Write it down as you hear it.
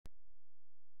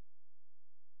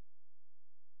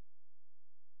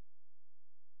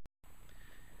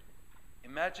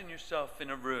imagine yourself in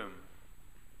a room.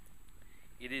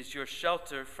 It is your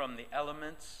shelter from the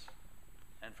elements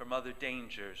and from other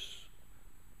dangers.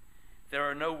 There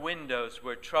are no windows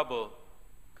where trouble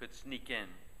could sneak in.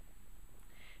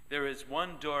 There is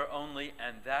one door only,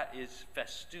 and that is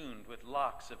festooned with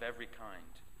locks of every kind.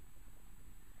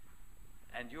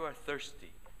 And you are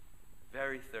thirsty,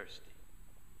 very thirsty.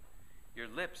 Your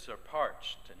lips are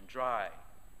parched and dry.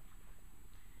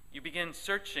 You begin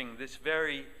searching this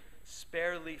very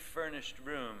sparely furnished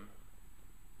room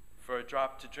for a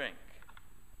drop to drink.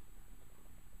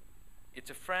 It's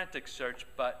a frantic search,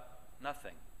 but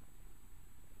nothing.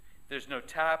 There's no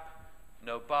tap,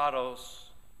 no bottles.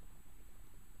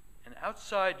 And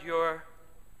outside your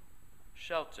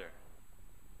shelter,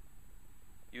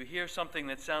 you hear something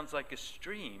that sounds like a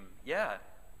stream. Yeah,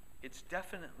 it's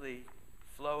definitely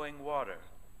flowing water.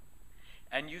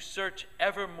 And you search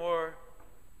ever more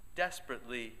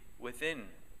desperately within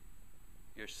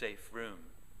your safe room.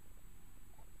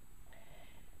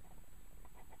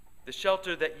 The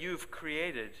shelter that you've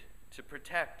created to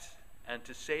protect and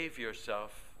to save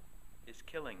yourself is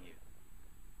killing you.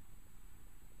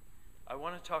 I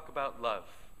want to talk about love.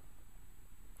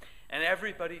 And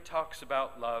everybody talks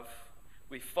about love.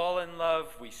 We fall in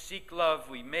love, we seek love,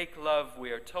 we make love,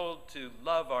 we are told to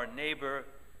love our neighbor.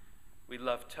 We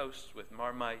love toast with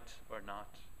Marmite or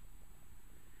not.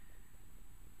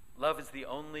 Love is the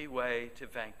only way to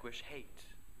vanquish hate,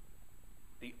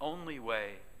 the only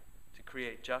way to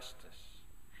create justice,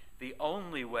 the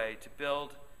only way to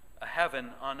build a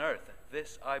heaven on earth.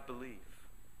 This I believe.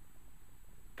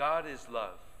 God is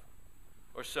love,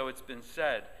 or so it's been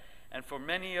said. And for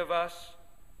many of us,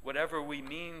 whatever we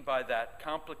mean by that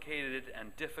complicated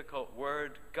and difficult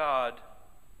word, God,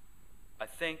 I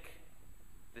think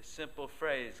this simple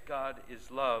phrase, God is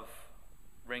love,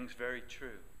 rings very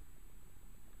true.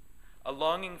 A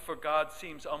longing for God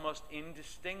seems almost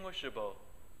indistinguishable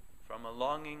from a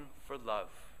longing for love.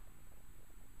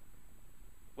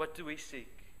 What do we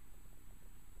seek?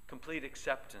 Complete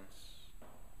acceptance,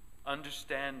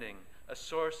 understanding, a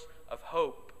source of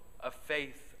hope, of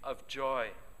faith, of joy.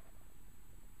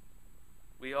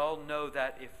 We all know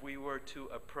that if we were to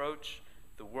approach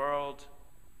the world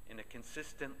in a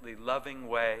consistently loving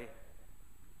way,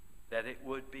 that it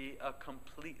would be a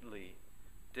completely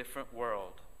different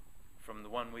world from the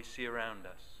one we see around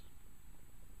us.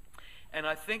 And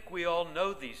I think we all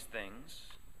know these things,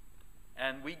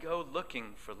 and we go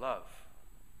looking for love.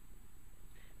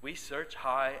 We search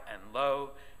high and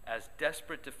low, as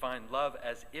desperate to find love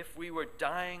as if we were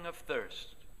dying of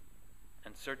thirst,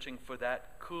 and searching for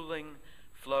that cooling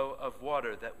flow of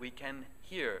water that we can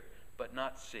hear but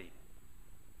not see.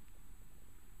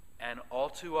 And all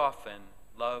too often,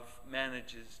 love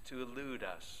manages to elude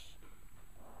us.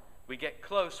 We get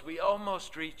close, we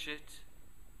almost reach it,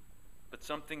 but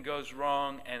something goes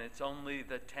wrong, and it's only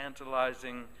the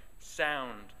tantalizing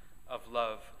sound of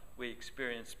love we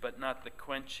experience, but not the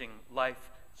quenching,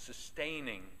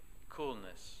 life-sustaining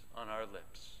coolness on our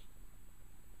lips.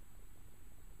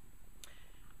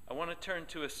 I want to turn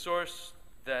to a source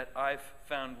that I've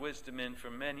found wisdom in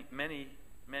from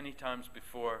many times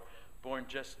before. Born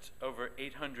just over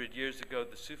 800 years ago,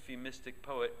 the Sufi mystic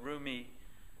poet Rumi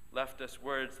left us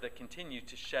words that continue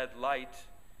to shed light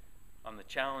on the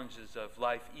challenges of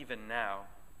life even now.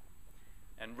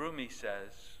 And Rumi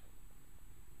says,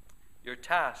 "Your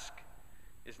task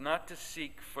is not to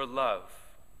seek for love,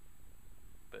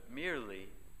 but merely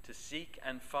to seek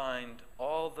and find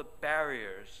all the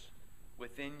barriers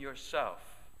within yourself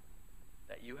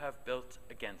that you have built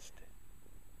against it.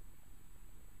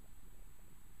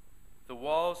 The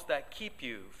walls that keep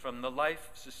you from the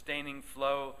life-sustaining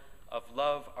flow of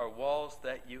love are walls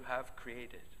that you have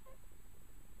created.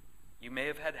 You may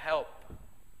have had help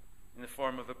in the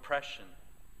form of oppression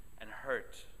and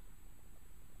hurt,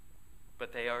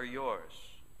 but they are yours.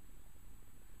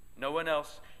 No one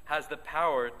else has the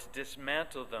power to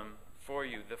dismantle them for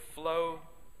you. The flow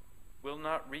will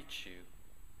not reach you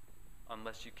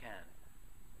unless you can.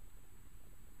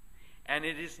 And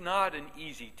it is not an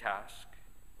easy task,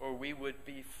 or we would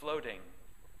be floating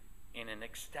in an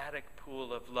ecstatic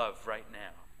pool of love right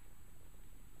now.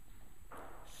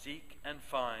 Seek and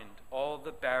find all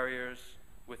the barriers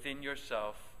within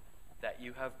yourself that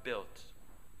you have built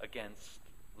against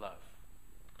love.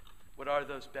 What are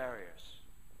those barriers?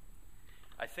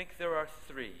 I think there are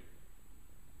three.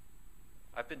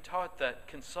 I've been taught that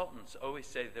consultants always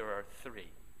say there are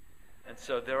three. And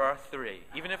so there are three.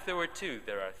 Even if there were two,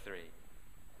 there are three.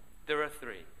 There are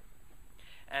three.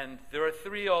 And there are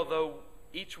three, although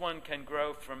each one can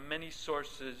grow from many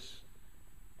sources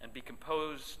and be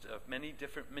composed of many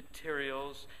different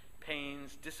materials.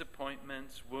 pains,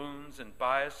 disappointments, wounds, and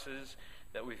biases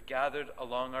that we've gathered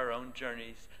along our own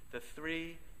journeys, the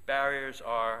three barriers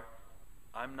are: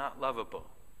 I'm not lovable,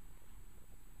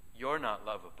 you're not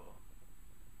lovable,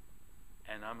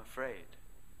 and I'm afraid.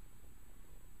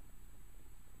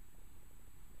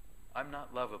 I'm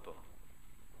not lovable.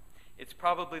 It's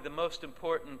probably the most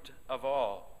important of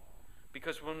all,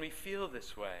 because when we feel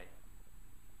this way,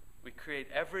 we create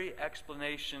every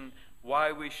explanation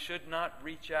why we should not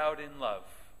reach out in love.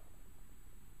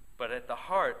 But at the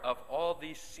heart of all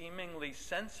these seemingly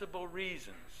sensible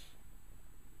reasons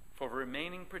for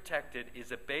remaining protected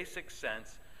is a basic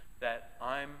sense that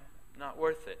I'm not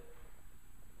worth it.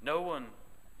 No one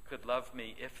could love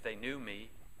me if they knew me.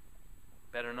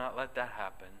 Better not let that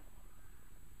happen.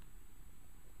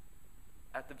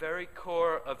 At the very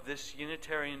core of this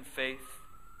Unitarian faith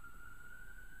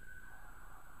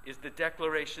is the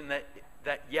declaration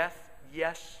that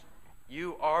yes,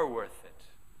 you are worth it.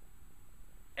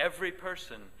 Every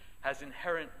person has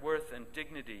inherent worth and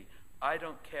dignity. I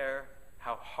don't care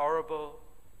how horrible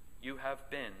you have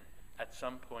been at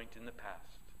some point in the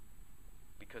past,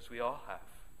 because we all have.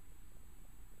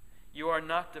 You are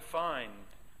not defined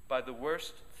by the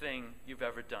worst thing you've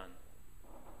ever done.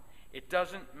 It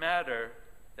doesn't matter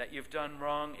that you've done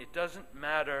wrong. It doesn't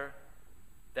matter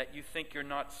that you think you're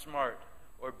not smart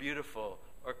or beautiful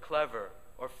or clever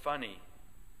or funny.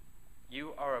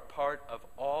 You are a part of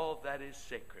all that is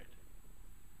sacred.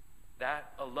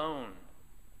 That alone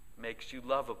makes you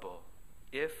lovable,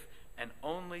 if and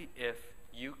only if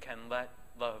you can let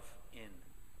love in.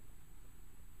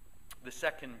 The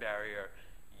second barrier: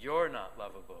 you're not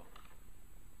lovable.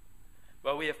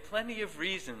 Well, we have plenty of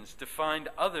reasons to find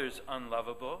others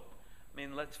unlovable. I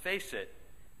mean, let's face it,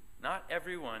 not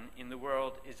everyone in the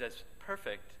world is as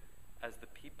perfect as the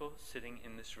people sitting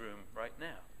in this room right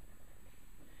now.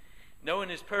 No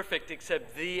one is perfect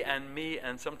except thee and me,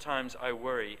 and sometimes I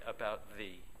worry about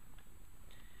thee.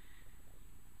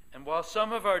 And while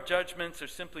some of our judgments are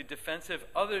simply defensive,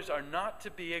 others are not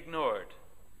to be ignored.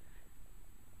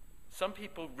 Some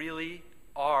people really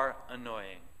are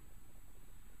annoying.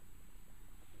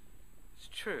 It's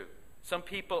true. Some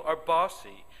people are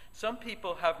bossy. Some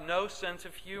people have no sense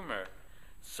of humor.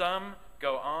 Some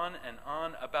go on and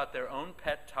on about their own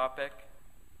pet topic.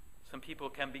 Some people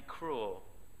can be cruel.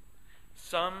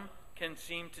 Some can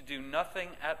seem to do nothing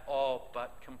at all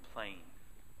but complain.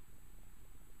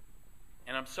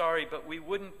 And I'm sorry, but we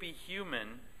wouldn't be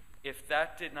human if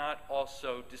that did not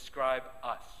also describe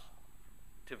us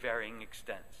to varying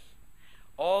extents.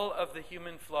 All of the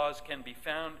human flaws can be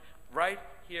found right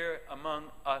here among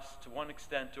us to one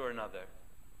extent or another.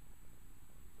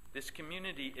 This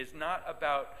community is not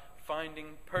about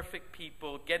finding perfect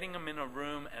people, getting them in a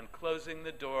room, and closing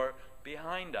the door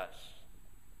behind us.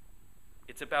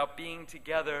 It's about being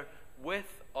together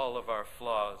with all of our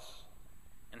flaws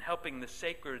and helping the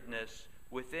sacredness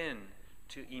within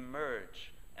to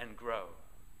emerge and grow.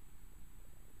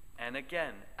 And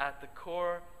again, at the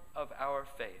core of our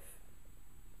faith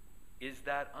is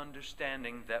that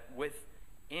understanding that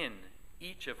within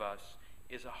each of us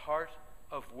is a heart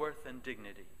of worth and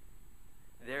dignity.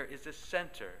 There is a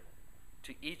center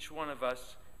to each one of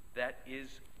us that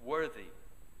is worthy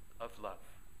of love.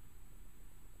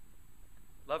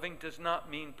 Loving does not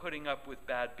mean putting up with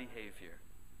bad behavior.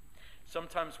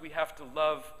 Sometimes we have to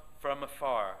love from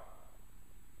afar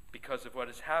because of what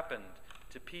has happened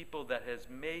to people that has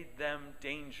made them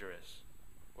dangerous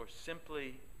or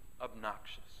simply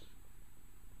obnoxious.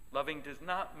 Loving does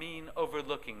not mean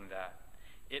overlooking that.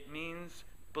 It means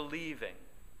believing,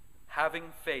 having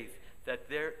faith that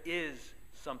there is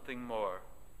something more,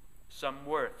 some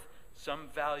worth, some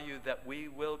value that we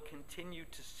will continue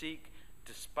to seek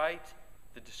despite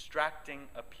the distracting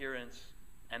appearance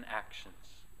and actions.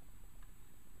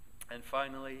 And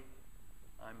finally,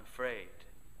 I'm afraid.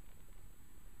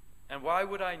 And why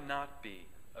would I not be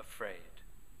afraid?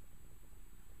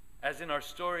 As in our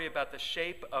story about the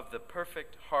shape of the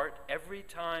perfect heart, every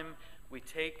time we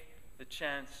take the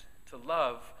chance to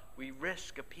love, we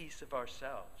risk a piece of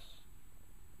ourselves.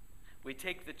 We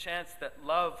take the chance that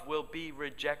love will be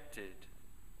rejected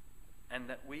and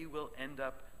that we will end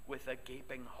up with a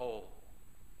gaping hole.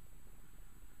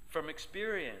 From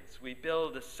experience, we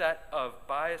build a set of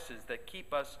biases that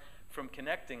keep us from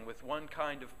connecting with one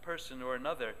kind of person or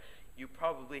another. You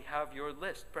probably have your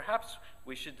list. Perhaps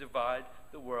we should divide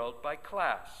the world by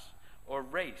class or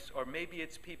race, or maybe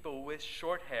it's people with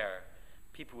short hair,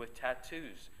 people with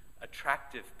tattoos,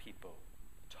 attractive people,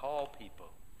 tall people.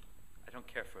 I don't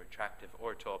care for attractive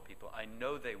or tall people. I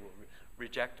know they will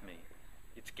reject me.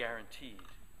 It's guaranteed.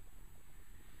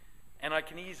 And I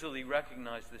can easily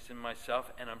recognize this in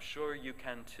myself, and I'm sure you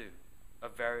can too,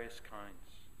 of various kinds.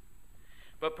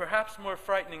 But perhaps more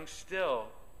frightening still,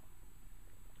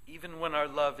 even when our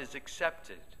love is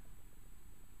accepted,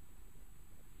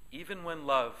 even when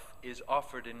love is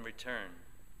offered in return,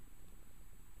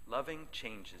 loving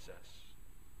changes us.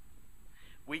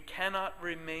 We cannot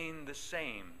remain the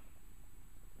same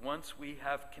once we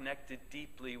have connected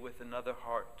deeply with another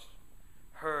heart,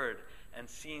 heard and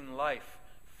seen life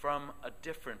from a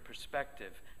different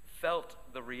perspective, felt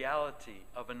the reality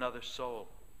of another soul.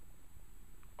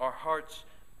 Our hearts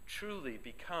truly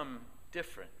become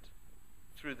different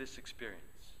through this experience.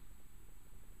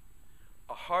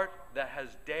 A heart that has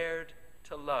dared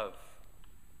to love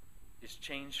is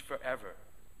changed forever.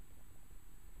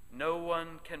 No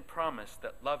one can promise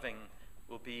that loving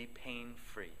will be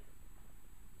pain-free.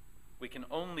 We can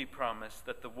only promise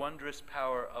that the wondrous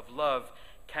power of love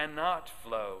cannot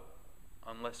flow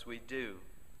unless we do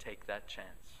take that chance.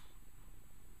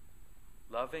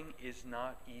 Loving is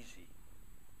not easy.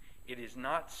 It is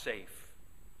not safe.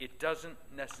 It doesn't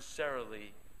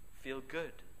necessarily feel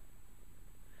good.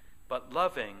 But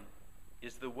loving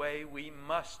is the way we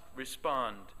must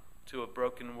respond to a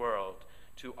broken world,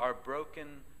 to our broken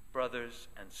brothers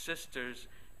and sisters,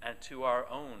 and to our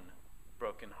own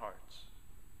broken hearts.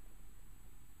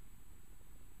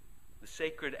 The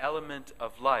sacred element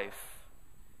of life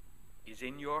is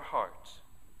in your heart,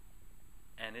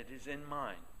 and it is in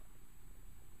mine.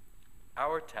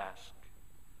 Our task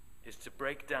is to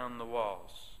break down the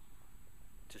walls,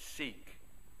 to seek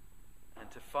and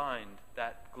to find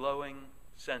that glowing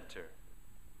center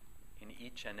in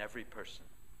each and every person,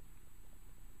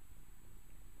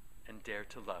 and dare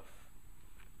to love.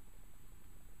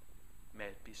 May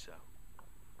it be so.